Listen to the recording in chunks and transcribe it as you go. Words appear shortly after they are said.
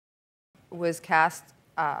was cast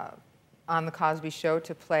on the Cosby Show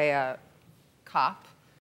to play a cop.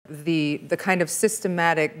 The kind of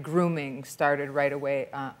systematic grooming started right away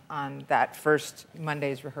on that first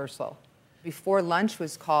Monday's rehearsal. Before lunch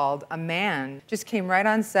was called, a man just came right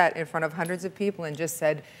on set in front of hundreds of people and just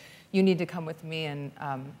said, "You need to come with me, and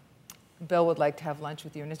Bill would like to have lunch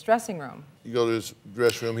with you in his dressing room." You go to his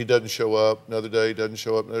dressing room, he doesn't show up. Another day, he doesn't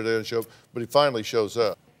show up. Another day, he doesn't show up. But he finally shows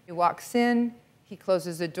up. He walks in, he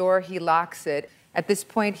closes the door, he locks it. At this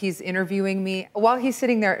point, he's interviewing me. While he's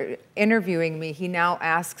sitting there interviewing me, he now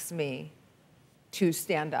asks me to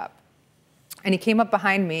stand up. And he came up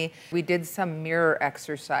behind me. We did some mirror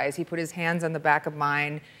exercise. He put his hands on the back of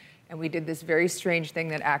mine, and we did this very strange thing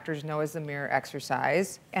that actors know as the mirror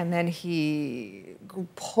exercise. And then he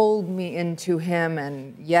pulled me into him,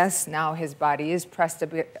 and yes, now his body is pressed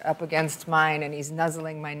up against mine, and he's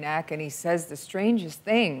nuzzling my neck, and he says the strangest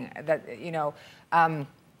thing that, you know,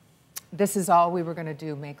 this is all we were gonna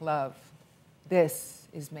do, make love. This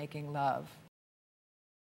is making love.